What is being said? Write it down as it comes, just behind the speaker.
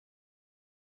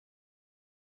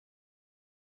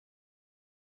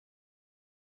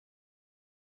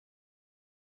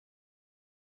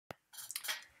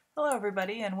Hello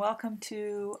everybody, and welcome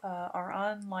to our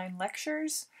online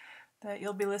lectures that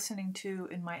you'll be listening to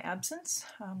in my absence.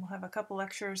 We'll have a couple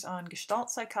lectures on Gestalt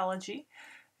Psychology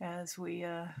as we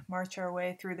march our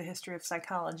way through the history of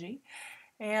psychology.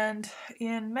 And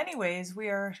in many ways we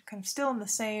are kind of still in the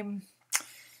same,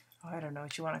 I don't know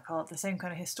what you want to call it, the same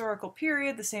kind of historical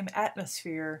period, the same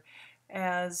atmosphere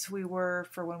as we were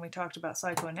for when we talked about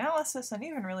psychoanalysis and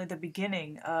even really the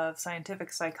beginning of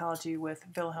scientific psychology with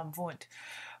Wilhelm Wundt.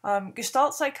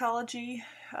 Gestalt psychology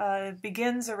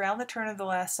begins around the turn of the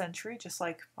last century, just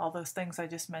like all those things I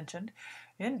just mentioned,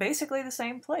 in basically the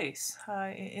same place,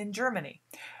 in Germany.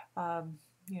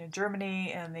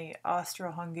 Germany and the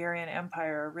Austro-Hungarian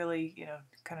Empire are really,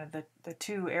 kind of the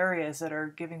two areas that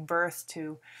are giving birth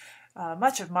to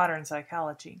much of modern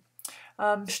psychology.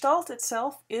 Gestalt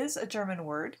itself is a German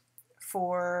word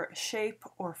for shape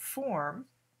or form.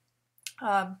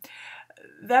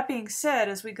 That being said,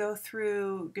 as we go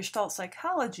through Gestalt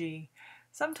psychology,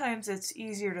 sometimes it's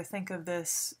easier to think of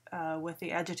this with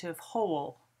the adjective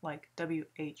whole, like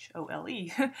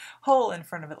W-H-O-L-E, whole in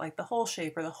front of it, like the whole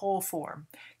shape or the whole form,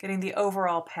 getting the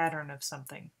overall pattern of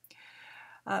something.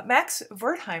 Max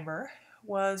Wertheimer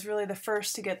was really the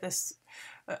first to get this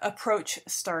approach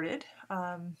started.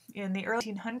 In the early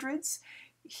 1800s,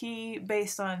 he,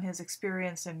 based on his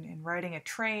experience in riding a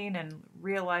train and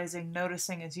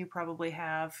noticing, as you probably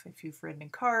have if you've ridden in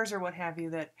cars or what have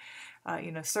you, that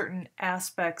certain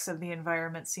aspects of the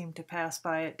environment seem to pass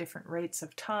by at different rates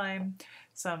of time.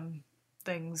 Some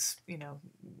things,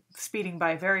 speeding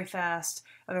by very fast,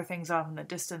 other things off in the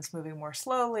distance moving more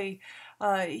slowly.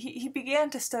 He began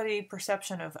to study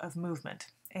perception of movement,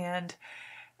 and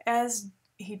as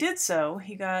he did so,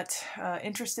 he got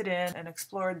interested in and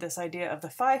explored this idea of the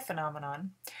phi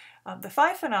phenomenon. The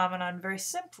phi phenomenon, very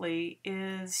simply,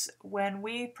 is when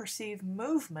we perceive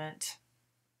movement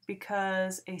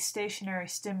because a stationary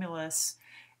stimulus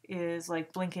is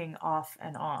like blinking off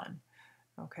and on.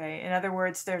 Okay, in other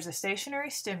words, there's a stationary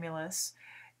stimulus,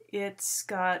 it's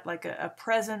got like a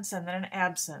presence and then an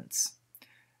absence.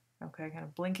 Okay, kind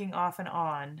of blinking off and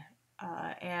on.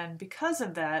 And because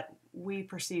of that, we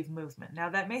perceive movement. Now,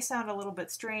 that may sound a little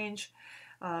bit strange.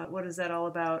 What is that all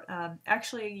about?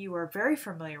 Actually, you are very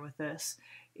familiar with this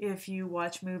if you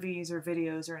watch movies or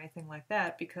videos or anything like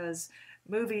that, because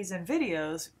movies and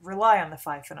videos rely on the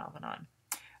phi phenomenon.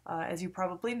 As you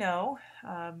probably know,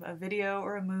 a video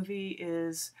or a movie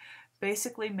is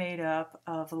basically made up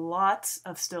of lots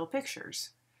of still pictures,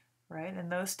 right?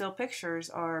 And those still pictures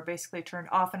are basically turned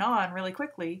off and on really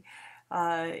quickly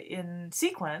in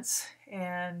sequence,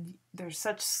 and there's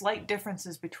such slight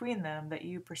differences between them that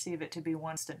you perceive it to be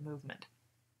one instant movement.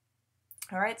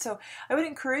 All right, so I would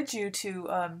encourage you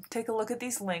to take a look at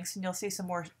these links, and you'll see some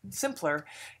more simpler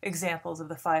examples of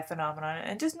the phi phenomenon.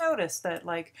 And just notice that,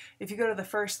 like, if you go to the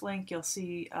first link, you'll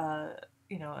see a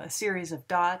series of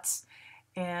dots,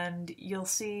 and you'll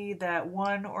see that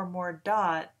one or more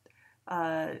dot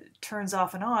turns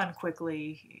off and on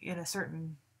quickly in a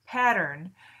certain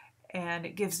pattern, and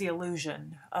it gives the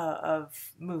illusion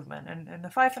of movement. And the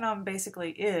phi phenomenon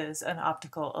basically is an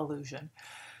optical illusion.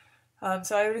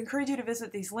 So I would encourage you to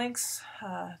visit these links.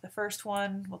 The first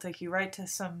one will take you right to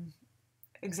some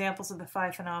examples of the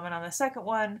phi phenomenon. The second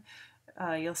one,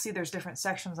 you'll see there's different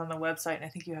sections on the website, and I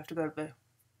think you have to go to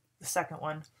the second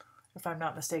one, if I'm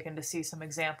not mistaken, to see some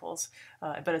examples.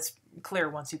 But it's clear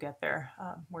once you get there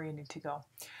where you need to go.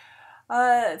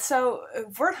 So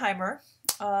Wertheimer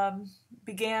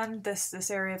began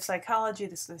this area of psychology,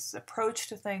 this approach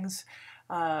to things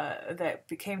that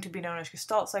came to be known as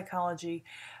Gestalt psychology.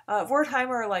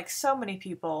 Wertheimer, like so many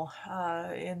people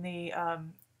in the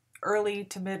early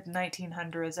to mid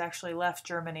 1900s, actually left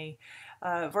Germany.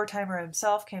 Wertheimer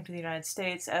himself came to the United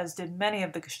States, as did many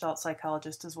of the Gestalt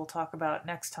psychologists, as we'll talk about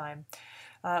next time.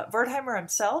 Wertheimer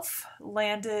himself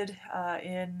landed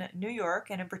in New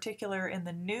York, and in particular in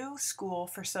the New School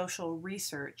for Social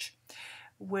Research,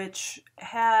 which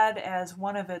had as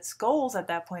one of its goals at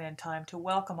that point in time to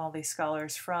welcome all these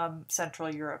scholars from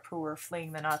Central Europe who were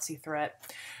fleeing the Nazi threat.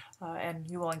 And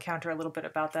you will encounter a little bit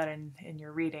about that in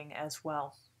your reading as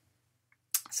well.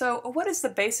 So what is the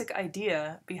basic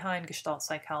idea behind Gestalt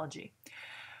psychology?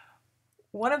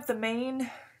 One of the main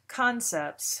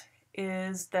concepts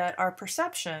is that our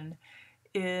perception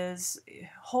is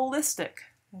holistic,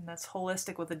 and that's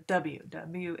holistic with a W,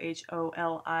 W-H-O-L-I-S-T-I-C,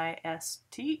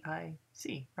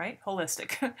 right?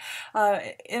 Holistic.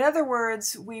 In other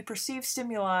words, we perceive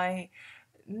stimuli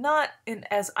not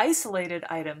as isolated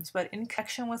items, but in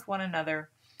connection with one another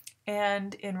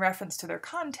and in reference to their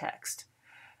context.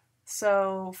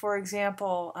 So, for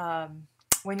example,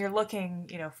 when you're looking,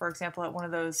 for example, at one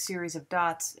of those series of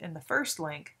dots in the first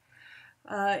link,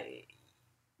 the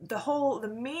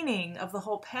meaning of the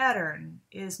whole pattern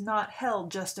is not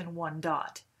held just in one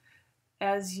dot.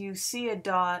 As you see a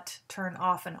dot turn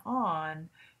off and on,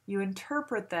 you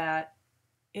interpret that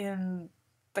in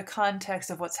the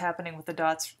context of what's happening with the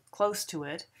dots close to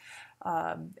it,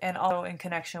 and also in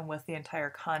connection with the entire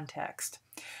context.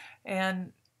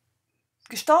 And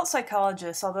Gestalt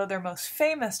psychologists, although they're most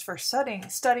famous for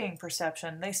studying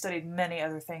perception, they studied many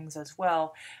other things as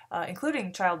well,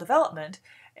 including child development.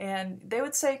 And they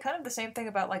would say kind of the same thing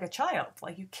about like a child.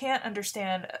 Like you can't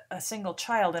understand a single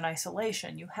child in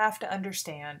isolation. You have to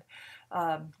understand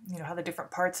how the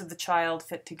different parts of the child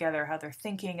fit together, how their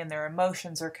thinking and their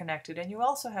emotions are connected. And you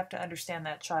also have to understand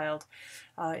that child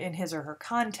in his or her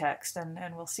context.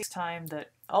 And we'll see this time that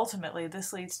ultimately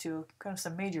this leads to kind of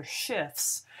some major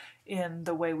shifts in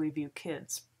the way we view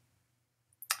kids.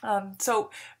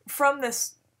 So from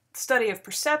this study of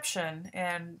perception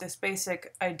and this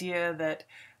basic idea that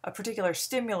a particular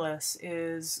stimulus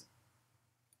is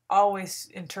always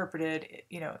interpreted,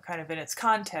 kind of in its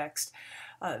context,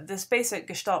 this basic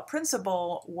Gestalt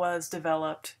principle was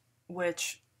developed,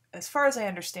 which, as far as I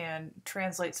understand,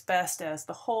 translates best as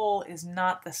the whole is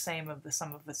not the same of the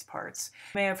sum of its parts.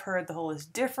 You may have heard the whole is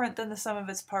different than the sum of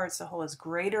its parts, the whole is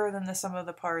greater than the sum of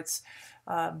the parts.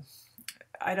 I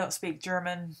don't speak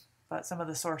German, but some of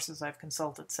the sources I've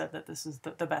consulted said that this is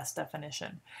the best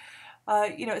definition.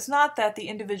 It's not that the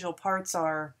individual parts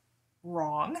are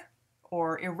wrong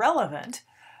or irrelevant,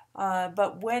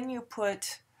 but when you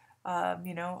put,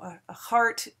 a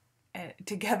heart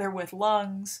together with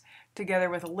lungs, together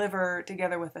with a liver,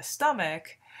 together with a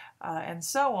stomach, and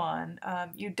so on,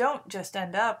 you don't just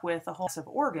end up with a whole set of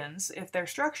organs. If they're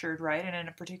structured right and in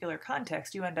a particular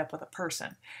context, you end up with a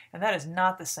person. And that is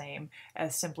not the same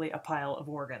as simply a pile of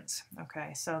organs.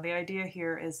 Okay, so the idea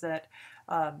here is that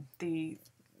the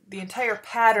entire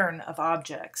pattern of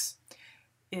objects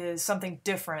is something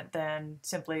different than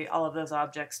simply all of those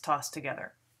objects tossed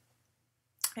together.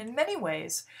 In many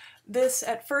ways, this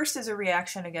at first is a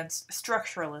reaction against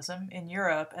structuralism in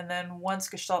Europe, and then once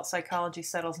Gestalt psychology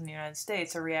settles in the United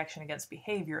States, a reaction against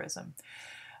behaviorism.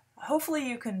 Hopefully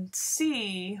you can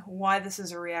see why this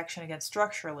is a reaction against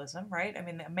structuralism, right? I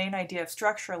mean, the main idea of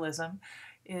structuralism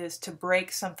is to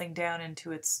break something down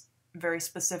into its very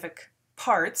specific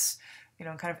parts,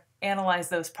 kind of analyze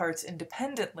those parts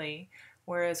independently,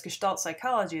 whereas Gestalt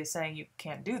psychology is saying you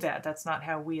can't do that. That's not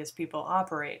how we as people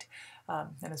operate.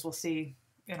 And as we'll see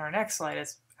in our next slide,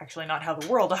 it's actually not how the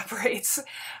world operates.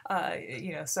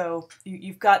 So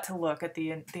you've got to look at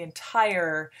the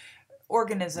entire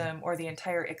organism or the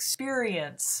entire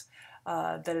experience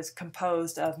that is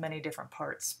composed of many different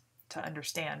parts to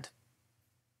understand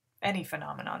any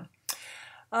phenomenon.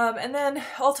 And then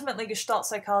ultimately Gestalt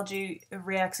psychology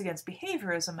reacts against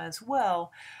behaviorism as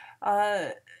well,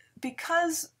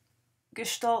 because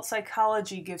Gestalt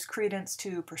psychology gives credence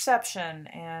to perception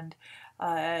and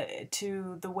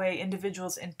to the way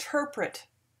individuals interpret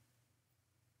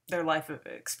their life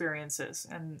experiences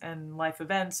and life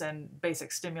events and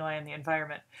basic stimuli in the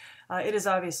environment. It is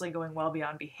obviously going well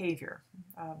beyond behavior.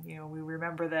 We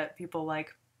remember that people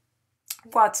like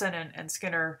Watson and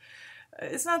Skinner,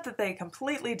 it's not that they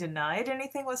completely denied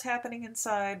anything was happening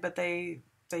inside, but they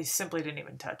simply didn't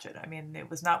even touch it. I mean, it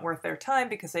was not worth their time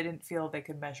because they didn't feel they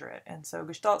could measure it. And so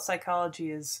Gestalt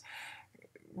psychology is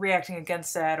reacting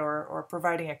against that or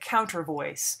providing a counter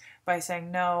voice by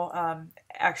saying, no,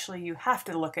 actually you have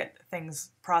to look at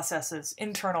things, processes,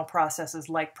 internal processes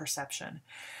like perception,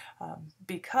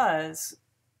 because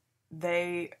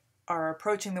they are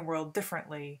approaching the world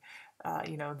differently,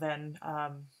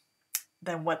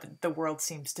 than what the world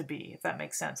seems to be, if that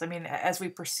makes sense. I mean, as we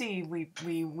perceive,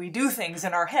 we do things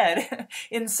in our head,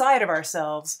 inside of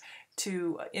ourselves,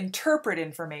 to interpret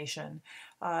information,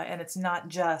 and it's not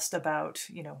just about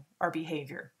our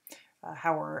behavior,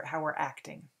 how we're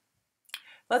acting.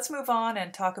 Let's move on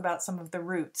and talk about some of the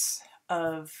roots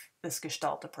of this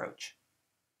Gestalt approach.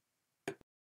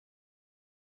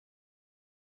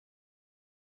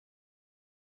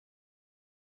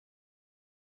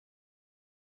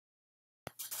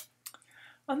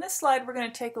 On this slide, we're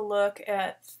going to take a look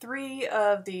at 3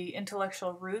 of the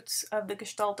intellectual roots of the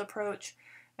Gestalt approach,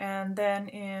 and then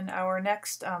in our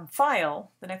next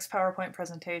file, the next PowerPoint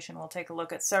presentation, we'll take a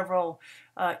look at several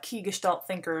key Gestalt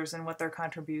thinkers and what their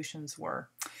contributions were.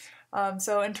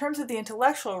 So in terms of the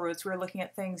intellectual roots, we're looking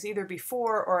at things either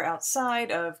before or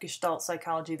outside of Gestalt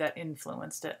psychology that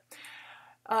influenced it.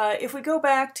 If we go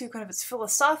back to kind of its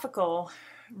philosophical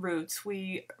roots,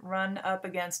 we run up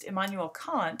against Immanuel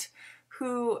Kant,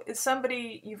 who is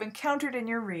somebody you've encountered in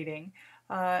your reading,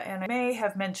 and I may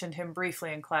have mentioned him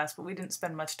briefly in class, but we didn't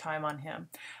spend much time on him.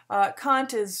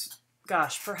 Kant is,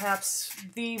 gosh, perhaps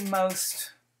the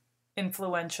most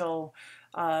influential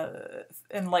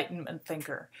Enlightenment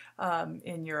thinker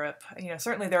in Europe.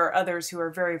 Certainly there are others who are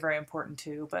very, very important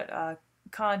too, but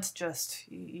Kant just,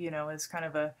 is kind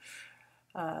of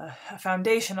a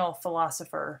foundational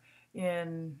philosopher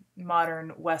in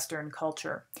modern Western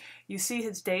culture. You see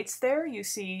his dates there. You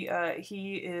see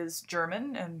he is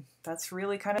German, and that's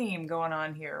really kind of a theme going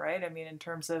on here, right? I mean, in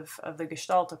terms of the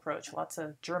Gestalt approach, lots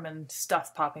of German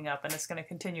stuff popping up, and it's going to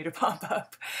continue to pop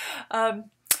up.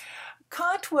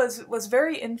 Kant was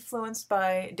very influenced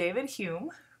by David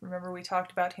Hume. Remember we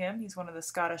talked about him? He's one of the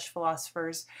Scottish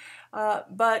philosophers.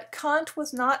 But Kant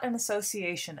was not an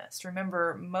associationist.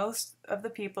 Remember, most of the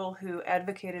people who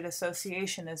advocated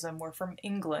associationism were from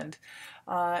England.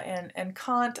 And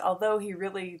Kant, although he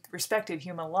really respected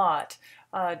Hume a lot,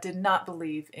 did not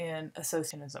believe in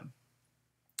associationism.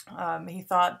 He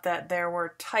thought that there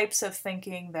were types of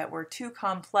thinking that were too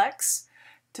complex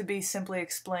to be simply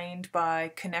explained by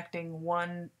connecting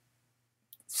one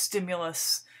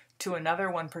stimulus to another,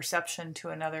 one perception to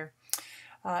another.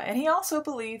 And he also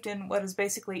believed in what is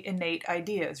basically innate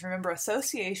ideas. Remember,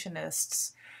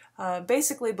 associationists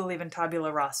basically believe in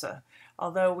tabula rasa.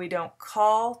 Although we don't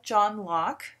call John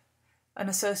Locke an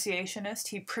associationist,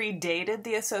 he predated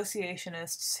the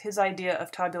associationists. His idea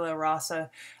of tabula rasa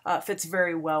fits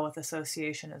very well with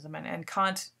associationism. And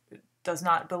Kant does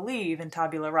not believe in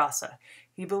tabula rasa.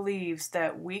 He believes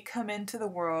that we come into the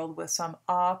world with some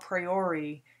a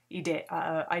priori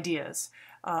ideas.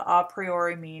 A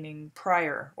priori meaning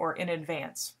prior or in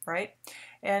advance, right?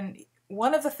 And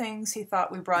one of the things he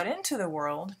thought we brought into the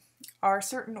world are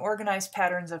certain organized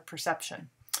patterns of perception,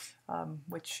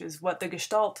 which is what the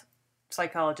Gestalt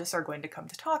psychologists are going to come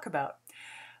to talk about.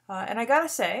 And I gotta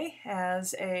say,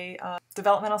 as a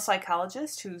developmental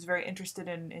psychologist who's very interested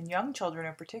in young children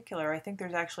in particular, I think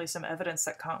there's actually some evidence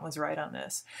that Kant was right on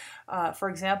this. For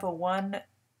example, one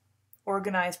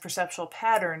organized perceptual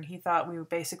pattern he thought we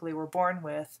basically were born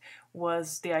with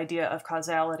was the idea of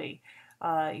causality.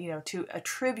 To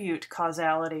attribute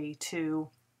causality to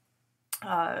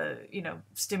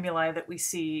stimuli that we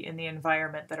see in the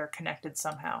environment that are connected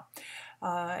somehow.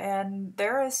 And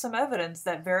there is some evidence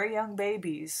that very young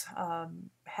babies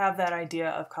have that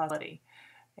idea of causality.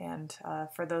 And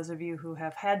for those of you who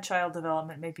have had child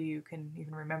development, maybe you can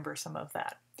remember some of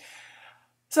that.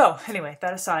 So anyway,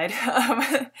 that aside,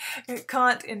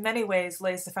 Kant in many ways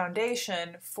lays the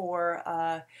foundation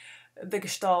for the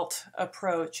Gestalt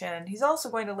approach, and he's also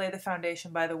going to lay the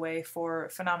foundation, by the way, for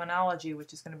phenomenology,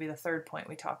 which is going to be the third point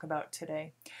we talk about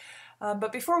today.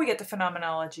 But before we get to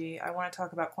phenomenology, I want to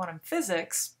talk about quantum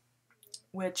physics,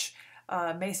 which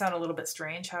may sound a little bit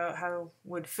strange. How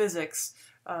would physics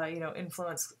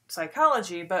influence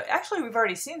psychology? But actually, we've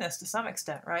already seen this to some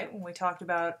extent, right? When we talked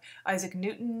about Isaac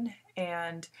Newton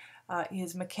and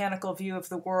his mechanical view of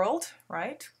the world,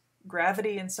 right?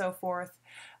 Gravity and so forth,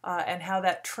 and how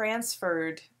that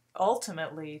transferred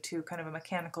ultimately to kind of a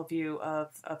mechanical view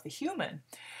of the human.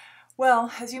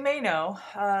 Well, as you may know,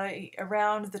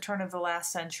 around the turn of the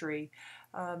last century,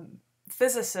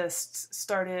 physicists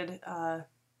started, I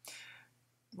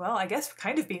guess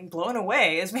kind of being blown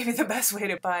away is maybe the best way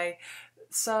to by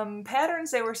some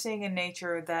patterns they were seeing in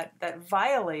nature that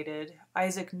violated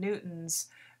Isaac Newton's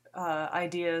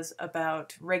ideas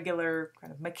about regular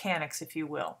kind of mechanics, if you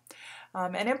will.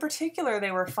 And in particular,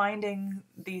 they were finding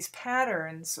these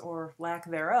patterns, or lack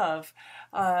thereof,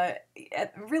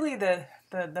 at really the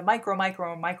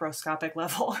microscopic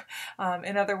level.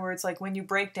 In other words, like when you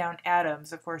break down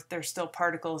atoms, of course, there's still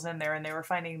particles in there, and they were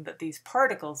finding that these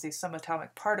particles, these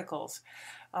subatomic particles,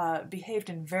 behaved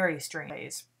in very strange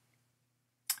ways.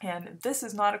 And this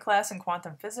is not a class in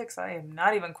quantum physics. I am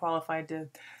not even qualified to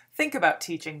think about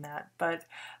teaching that, but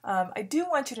I do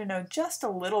want you to know just a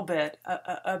little bit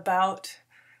about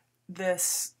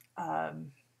this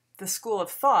the school of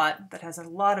thought that has a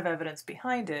lot of evidence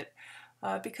behind it,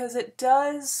 because it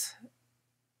does,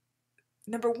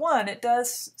 number one, it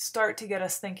does start to get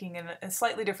us thinking in a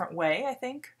slightly different way, I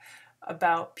think,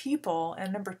 about people,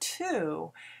 and number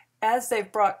two, as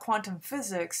they've brought quantum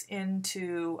physics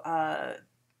into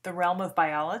the realm of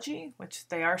biology, which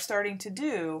they are starting to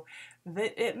do,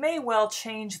 that it may well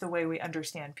change the way we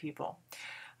understand people.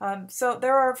 So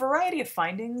there are a variety of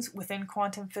findings within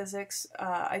quantum physics.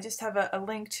 I just have a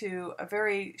link to a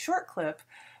very short clip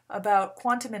about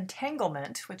quantum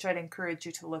entanglement, which I'd encourage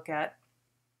you to look at.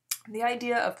 The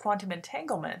idea of quantum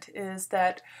entanglement is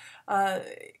that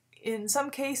in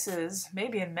some cases,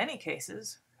 maybe in many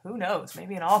cases, who knows,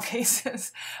 maybe in all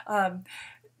cases,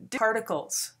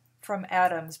 particles from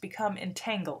atoms become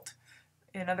entangled.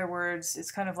 In other words,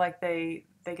 it's kind of like they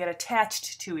get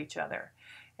attached to each other.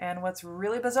 And what's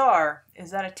really bizarre is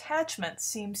that attachment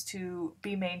seems to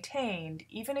be maintained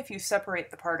even if you separate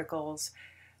the particles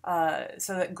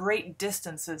so that great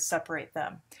distances separate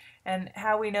them. And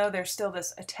how we know there's still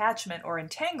this attachment or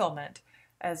entanglement,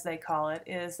 as they call it,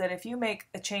 is that if you make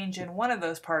a change in one of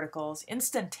those particles,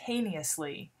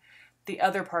 instantaneously the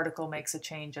other particle makes a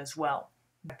change as well.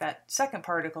 That second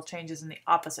particle changes in the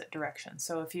opposite direction.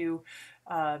 So if you,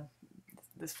 I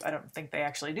don't think they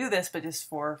actually do this, but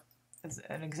just as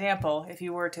an example, if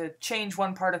you were to change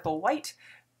one particle white,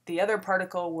 the other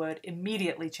particle would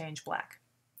immediately change black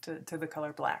to the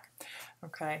color black.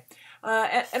 Okay,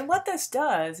 and what this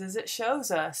does is it shows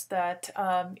us that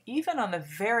even on the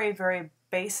very, very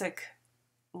basic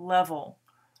level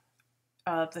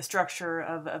of the structure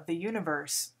of the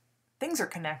universe, things are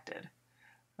connected.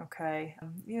 Okay,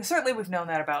 certainly we've known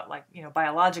that about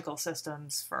biological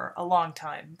systems for a long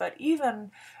time, but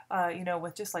even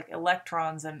with just like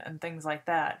electrons and things like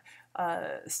that,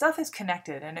 stuff is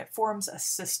connected and it forms a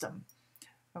system.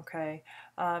 Okay,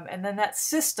 and then that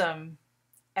system,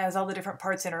 as all the different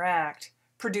parts interact,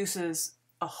 produces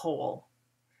a whole.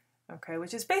 Okay,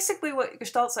 which is basically what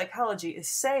Gestalt psychology is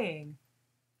saying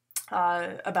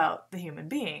about the human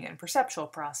being and perceptual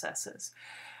processes,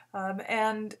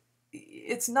 and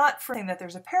it's not for saying that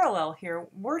there's a parallel here.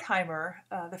 Wertheimer,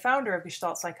 the founder of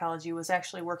Gestalt psychology, was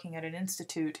actually working at an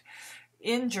institute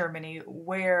in Germany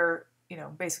where,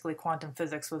 basically quantum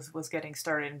physics was getting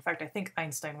started. In fact, I think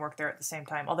Einstein worked there at the same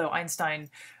time, although Einstein,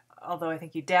 I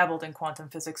think he dabbled in quantum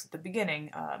physics at the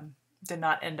beginning, did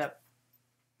not end up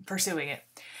pursuing it.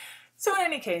 So in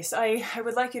any case, I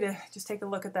would like you to just take a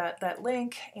look at that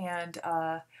link, and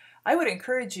I would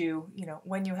encourage you,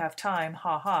 when you have time,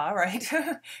 right,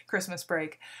 Christmas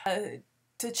break,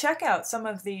 to check out some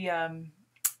of the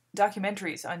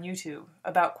documentaries on YouTube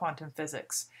about quantum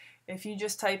physics. If you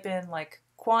just type in like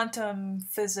quantum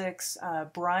physics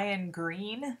Brian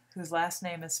Greene, whose last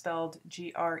name is spelled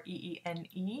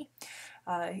Greene,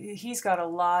 he's got a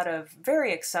lot of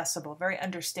very accessible, very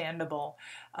understandable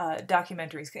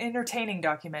documentaries, entertaining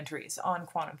documentaries on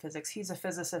quantum physics. He's a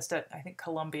physicist at, I think,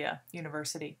 Columbia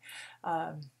University.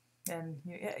 And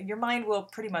your mind will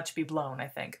pretty much be blown, I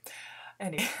think.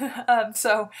 Anyway,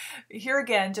 so here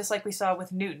again, just like we saw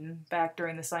with Newton back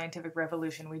during the scientific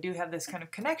revolution, we do have this kind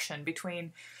of connection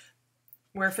between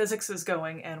where physics is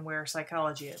going and where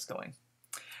psychology is going.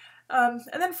 And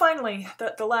then finally,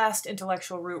 the last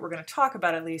intellectual route we're going to talk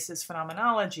about, at least, is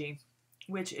phenomenology,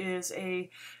 which is a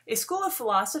school of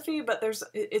philosophy, but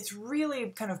it's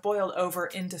really kind of boiled over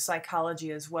into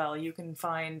psychology as well. You can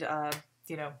find, at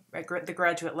the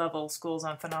graduate level, schools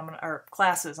on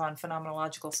classes on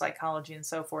phenomenological psychology and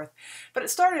so forth. But it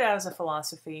started out as a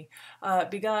philosophy,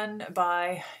 begun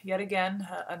by, yet again,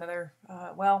 another,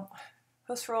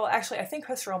 Husserl. Actually, I think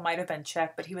Husserl might have been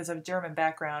Czech, but he was of German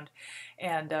background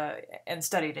and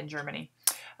studied in Germany.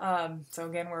 So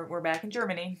again, we're back in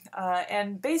Germany.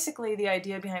 And basically the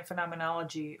idea behind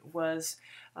phenomenology was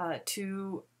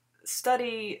to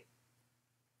study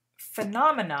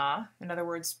phenomena, in other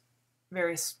words,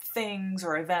 various things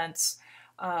or events,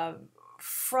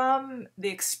 from the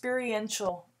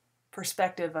experiential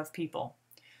perspective of people.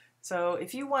 So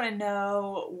if you want to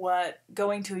know what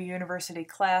going to a university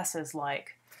class is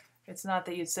like, it's not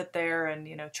that you'd sit there and,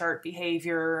 chart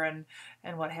behavior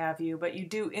and what have you, but you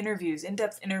do interviews,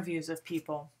 in-depth interviews of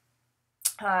people.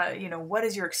 What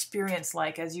is your experience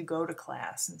like as you go to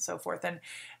class and so forth.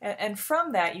 And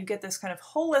from that, you get this kind of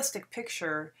holistic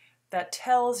picture that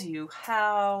tells you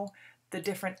how the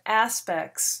different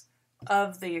aspects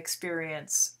of the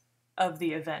experience of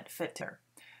the event fit together.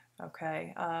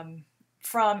 Okay.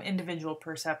 From individual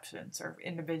perceptions or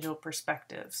individual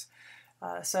perspectives.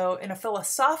 So in a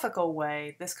philosophical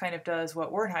way, this kind of does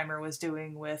what Wertheimer was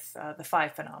doing with the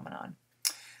five phenomenon.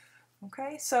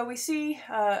 Okay, so we see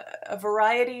a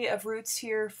variety of routes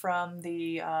here from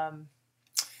the,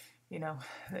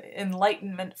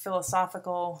 Enlightenment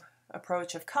philosophical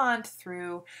approach of Kant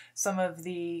through some of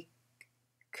the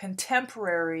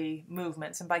contemporary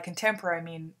movements. And by contemporary, I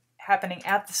mean happening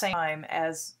at the same time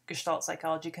as Gestalt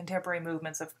psychology, contemporary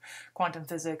movements of quantum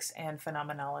physics and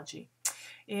phenomenology.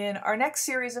 In our next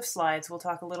series of slides, we'll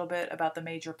talk a little bit about the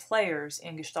major players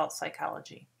in Gestalt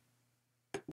psychology.